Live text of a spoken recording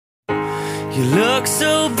You look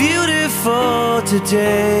so beautiful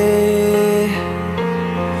today.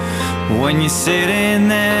 When you're sitting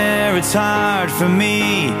there, it's hard for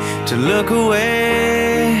me to look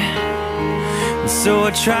away. And so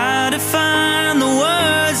I try to find the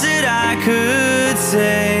words that I could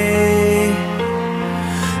say.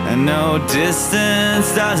 I know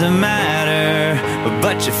distance doesn't matter,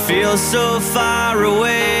 but you feel so far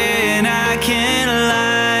away. And I can't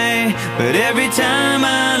lie, but every time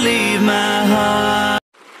I leave my heart,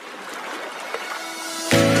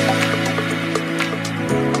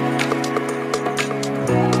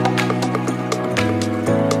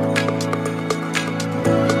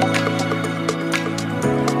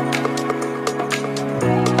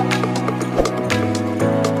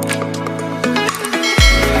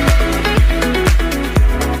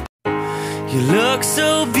 you look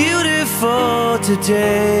so beautiful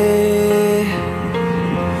today.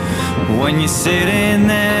 When you're sitting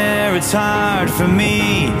there, it's hard for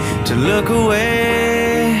me to look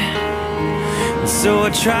away. So I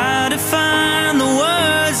try to find the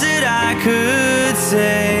words that I could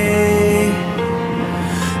say.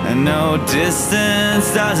 I know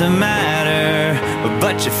distance doesn't matter,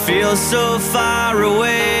 but you feel so far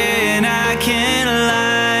away. And I can't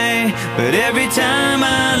lie, but every time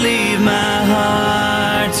I leave, my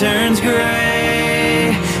heart turns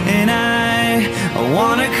gray. And I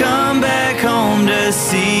wanna come back home to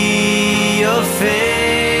see your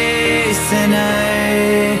face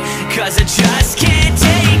tonight, 'cause I just can't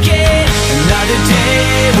take it. Another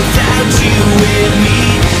day without you with me,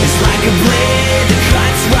 it's like a blade that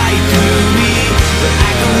cuts right through me. But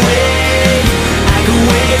I can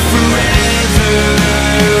wait forever.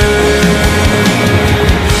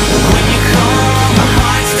 When you call, my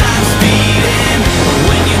heart stops beating.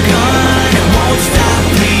 When you're gone, it won't stop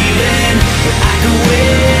bleeding. But I can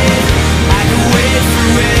wait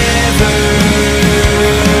forever.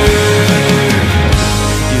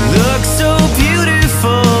 You look so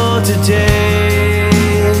beautiful today.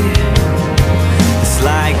 It's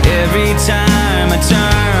like every time I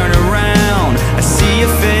turn around, I see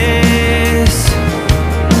your face.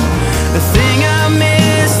 The thing I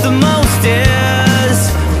miss the most is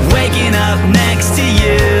waking up next to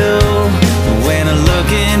you. When I look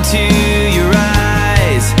into your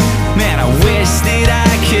eyes, man, I wish that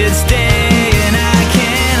I could stay. And I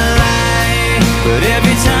can't lie, but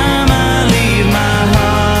every time I leave, my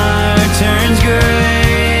heart turns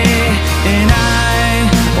gray. And I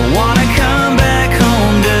wanna come back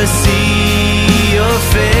home to see your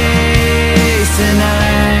face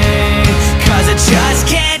tonight, 'cause I just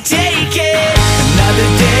can't take it. Another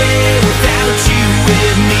day without you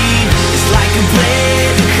with me, it's like a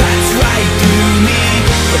blade that cuts right through me.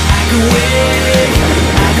 But I can wait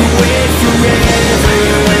forever.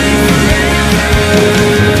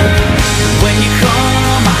 When you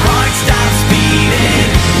call, my heart stops beating.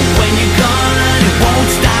 When you're gone, it won't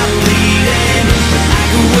stop bleeding. But I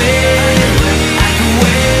can wait forever.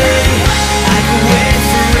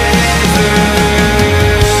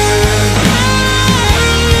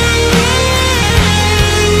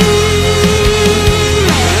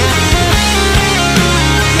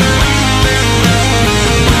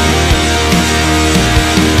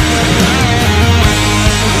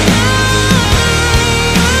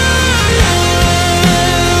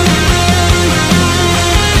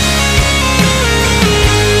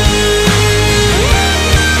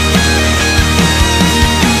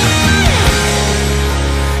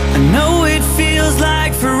 I know it feels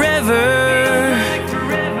like forever.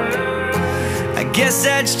 I guess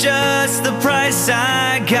that's just the price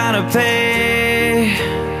I gotta pay.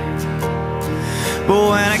 But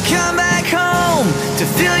when I come back home, to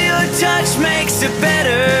feel your touch makes it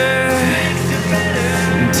better.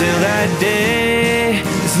 Until that day,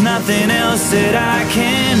 there's nothing else that I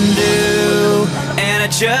can do. And I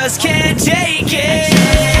just can't take it.